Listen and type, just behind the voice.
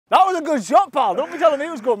That was a good shot, pal. Don't be telling me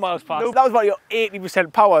it was going miles past. Nope. That was about your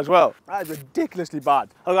 80% power as well. That is ridiculoly bad.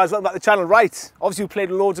 Hello guys, welcome back to the channel. Right, obviously we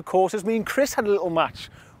played loads of courses. Me and Chris had a little match,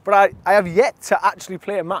 but I have yet to actually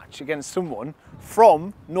play a match against someone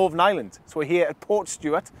from Northern Ireland. So we're here at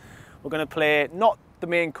Portstewart. We're going to play not the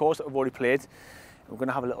main course that we've already played. We're going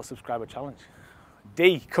to have a little subscriber challenge.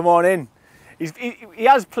 D, come on in. He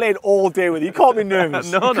has played all day with you. You can't be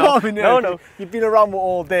nervous. No. You've been around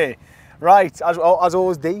all day. Right, as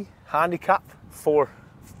always, D, handicap? 4.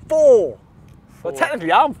 4? Well,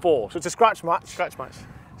 technically I'm 4, so it's a scratch match. Scratch match.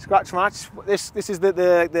 Scratch match. This is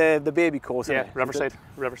the baby course, isn't it? Riverside.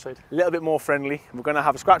 Riverside. A little bit more friendly. We're going to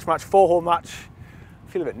have a scratch match, 4-hole match.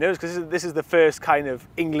 I feel a bit nervous because this is the first kind of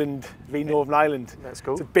England v Northern Ireland. Let's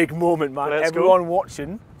go. It's a big moment, man. Let's Everyone go.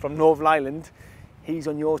 Watching from Northern Ireland, he's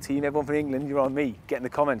on your team. Everyone from England, you're on me. Get in the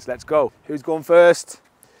comments. Let's go. Who's going first?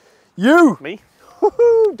 You. Me.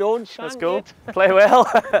 Don't shank Let's go. it. Play well.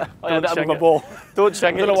 I ended up with my ball. Don't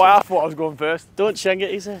shank it. I don't know why I thought I was going first. Don't shank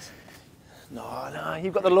it, he says. No,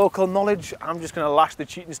 you've got the local knowledge. I'm just going to lash the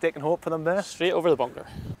cheating stick and hope for them there. Straight over the bunker.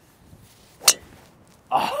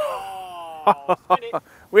 Oh.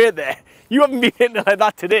 Wait there. You haven't been hitting it like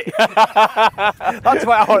that today. That's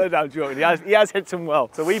why I wanted that joke. He has hit some well.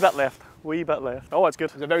 It's a wee bit left. Wee bit left. Oh, it's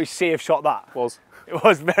good. It was a very safe shot, that. Was. It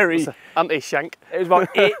was very... Anti-shank. It was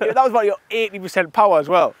about that was about your 80% power as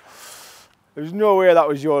well. There's no way that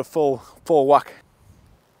was your full whack.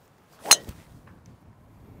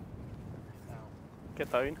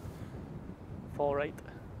 Get down. Fall right.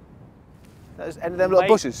 That was any of them little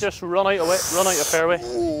bushes. Just run out of fairway.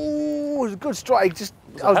 Ooh, it was a good strike.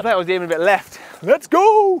 I was aiming a bit left. Let's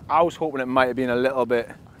go! I was hoping it might have been a little bit...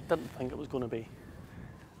 Didn't think it was going to be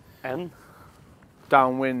in.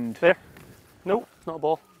 Downwind. There. No, it's not a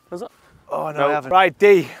ball, is it? Oh, no, I haven't. Right,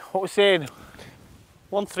 D, what we're saying?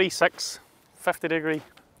 136, 50 degree.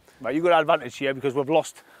 Right, you've got an advantage here because we've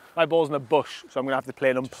lost. My ball's in a bush, so I'm going to have to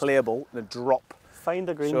play an unplayable and a drop. Find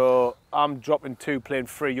the green. So I'm dropping 2, playing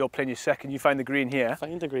 3. You're playing your second. You find the green here.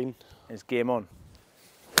 Find the green. It's game on.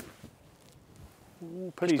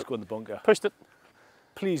 Ooh, please go in the bunker. Pushed it.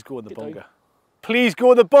 Please go in the Get bunker. down. Please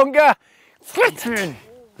go in the bunker. Flipping.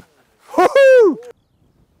 Woohoo!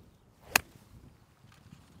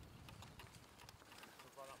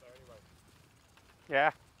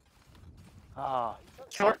 Yeah. Ah,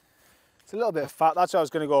 Short. it's a little bit fat. That's why I was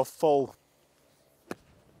going to go full.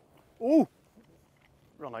 Ooh.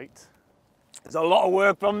 Run out. There's a lot of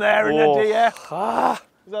work from there, isn't there, dear? Ah.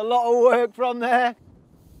 There's a lot of work from there.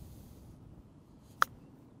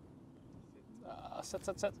 Sit.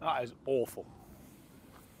 That is awful.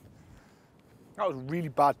 That was really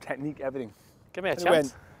bad technique, everything. Give me a And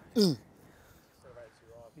chance. it went,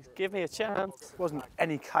 Give me a chance. wasn't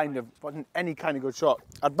any kind of good shot.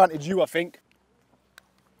 Advantage you, I think.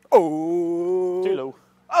 Oh. Too low.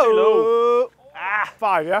 Oh. Too low. Ah,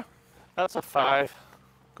 5, yeah. That's a 5.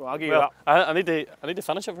 Go on, I'll give you Well, that. I need to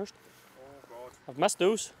finish it first. Oh God. I've missed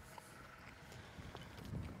those.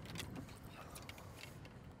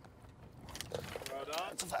 Well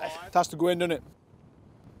done. It has to go in, doesn't it?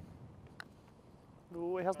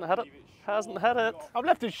 No, he hasn't hit it. Hasn't hit it. I've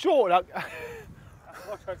left it short.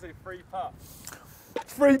 I'm trying to say 3 putt.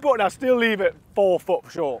 3 putt and I still leave it 4 foot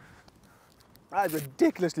short. That is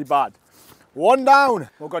ridiculously bad. 1 down.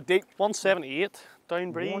 We've got deep. 178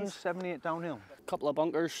 down breeze. 178 downhill. Couple of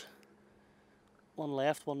bunkers. 1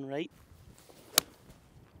 left, 1 right.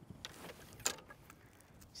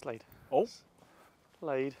 Slide. Oh.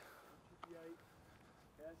 Slide. Yeah,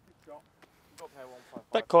 it's a good shot. You've got to play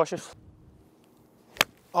 155. Bit cautious.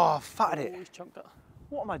 Oh, fatted Oh, it. he's chunked it.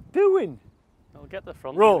 What am I doing? We'll get to the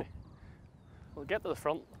front. Roll. Maybe. We'll get to the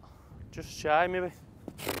front. Just shy, maybe.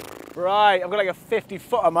 Right, I've got like a 50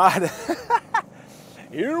 footer, man.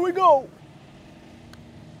 Here we go.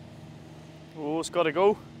 Oh, it's got to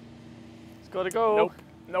go. It's got to go.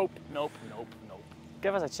 Nope.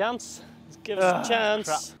 Give us a chance. Give us a chance.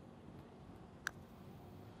 Crap.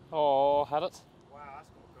 Oh, hit it. Wow, that's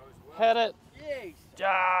got to go as well. Hit it. Jeez.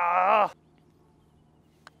 Ah.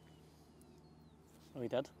 Oh, he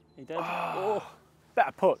did. He did. Oh,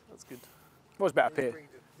 Better put. that's good. Was better pit.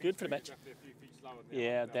 Good for the pitch. Definitely a few feet slower than the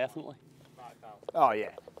Yeah, other. definitely. Back down. Oh yeah.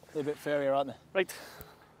 They're a bit furrier, aren't they? Right.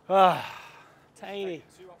 Ah, Tiny.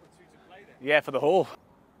 2 up and 2 to play then. yeah, for the hole.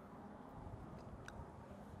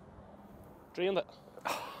 Drained it.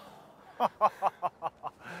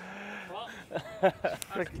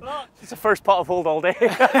 It's the first pot I've hold all day.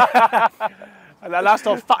 And that last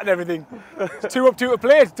off fat and everything. It's 2 up, 2 to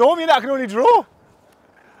play. Told me that I can only draw.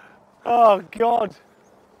 Oh God.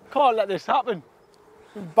 Can't let this happen.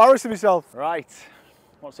 Embarrassing myself. Right.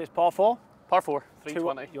 What's this, par 4? Par 4.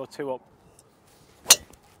 320. You're 2 up.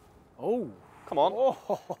 Oh. Come on.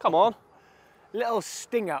 Oh. Come on. Little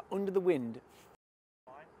stinger under the wind.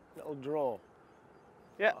 Little draw.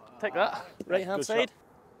 Yeah, take that. Right hand good side.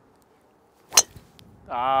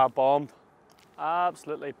 Ah, bombed.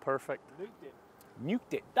 Absolutely perfect.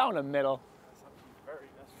 Nuked it down the middle.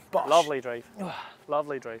 Bosh. Lovely drive.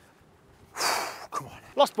 Lovely drive. Come on.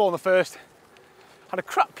 Lost ball in the first. Had a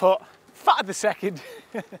crap putt. Fatted the second.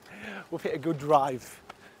 We've hit a good drive.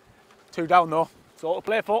 2 down though. It's all to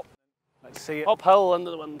play for. Let's see it. Uphill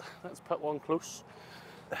into the wind. Let's put one close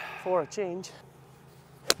for a change.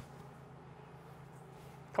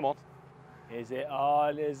 Come on. Is it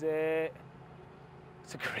on? Is it?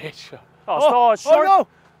 It's a great shot. Oh, it's short. Oh no!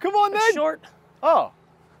 Come on then! It's short. Oh,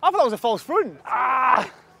 I thought that was a false front. Ah!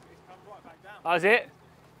 That's it.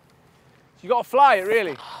 You got to fly it,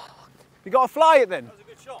 really. You got to fly it then. That was a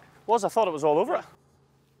good shot. I thought it was all over it.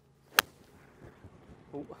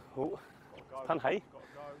 Oh, oh. Pin high.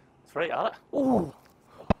 It's right at it. Oh,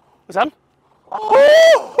 it's in.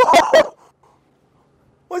 Oh!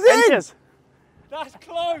 Was it? Inches. That's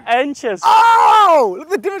close. Inches. Oh!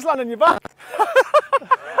 Look at the divots land on your back.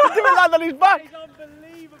 The divot land on his back. It's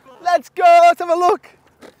unbelievable. Let's go. Let's have a look.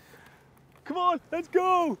 Come on, let's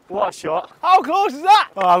go. What a shot. How close is that?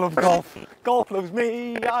 Oh, I love golf. Golf loves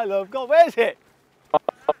me. I love golf. Where's it?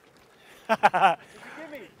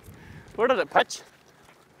 Where did it pitch?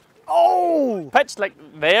 Oh! Pitched like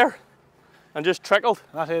there and just trickled.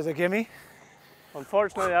 That is a gimme.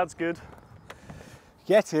 Unfortunately, that's good.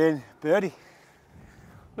 Get in, birdie.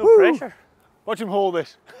 No Woo. pressure. Watch him hold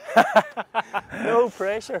this. No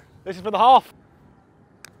pressure. This is for the half.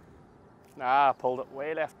 Nah, pulled it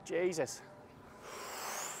way left. Jesus.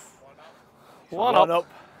 One One up. up.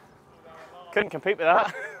 Couldn't compete with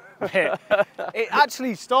that. It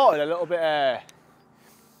actually started a little bit.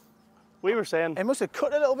 We were saying. It must have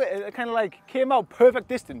cut a little bit. It kind of like came out perfect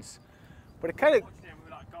distance, but it kind of. Watching him with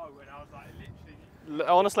that go, and I was like, literally.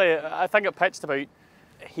 Honestly, I think it pitched about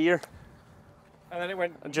here And then it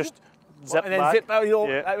went. and just zipped And then back. zip out your.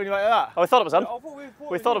 Yeah. Out when you like that. Oh, we thought it was in. I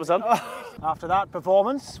thought We thought it was in. After that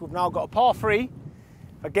performance, we've now got a par 3.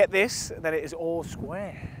 If I get this, then it is all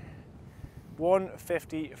square.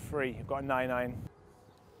 153. I've got a 9-9.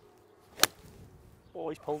 Oh,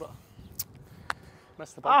 he's pulled it.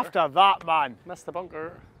 Missed the bunker. After that, man, Missed the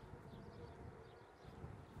bunker.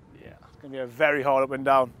 Yeah. it's going to be a very hard up and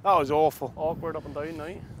down. That was awful. Awkward up and down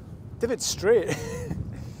now. Divot straight.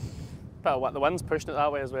 But what, the wind's pushing it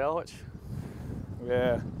that way as well, which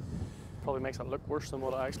Yeah. probably makes it look worse than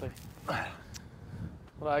what it actually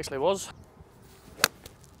was. It's a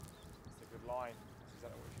good line. That's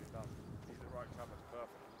exactly what we should have done. He's the right camera's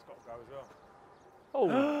perfect. It's got to go as well.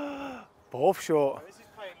 Oh, Both short. This is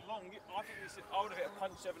playing long. I think I would have hit a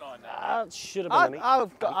punch 7 iron now. that should have been an eight.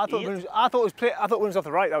 I thought it was off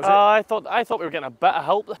the right. That was I thought we were getting a bit of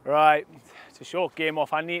help. it. Right. It's a short game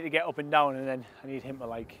off. I need to get up and down, and then I need him to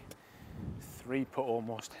like 3-putt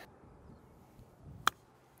almost.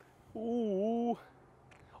 Ooh.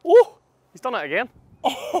 Oh, he's done it again.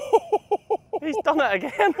 He's done it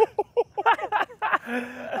again.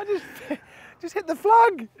 I just hit the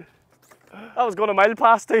flag. That was going a mile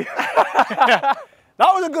past too.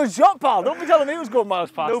 That was a good shot, pal. Don't be telling me it was going miles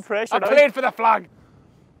past. No pressure I now. played for the flag.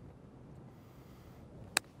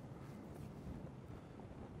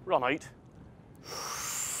 Run out.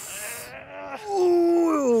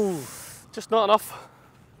 Ooh. Just not enough.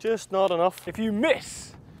 Just not enough. If you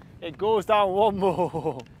miss, it goes down one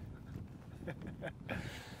more.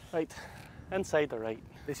 Right, inside the right.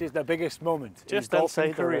 This is the biggest moment in his Just golfing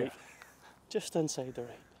inside the career. right. Just inside the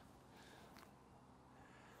right.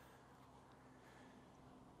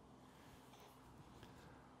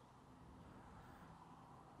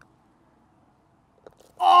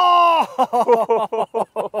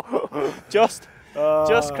 Oh! Just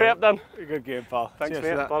crept in. Good game, pal. Thanks, Cheers mate,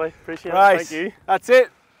 for that. buddy. Appreciate Right, it. Thank you. that's it.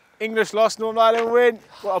 English lost, Northern Ireland win.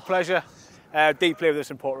 What a pleasure. Dee played with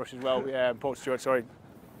us in Portrush as well. Port Stewart, sorry.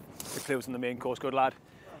 He played with us on the main course. Good lad.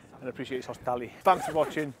 And I appreciate his hospitality. Thanks for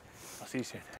watching. I'll see you soon.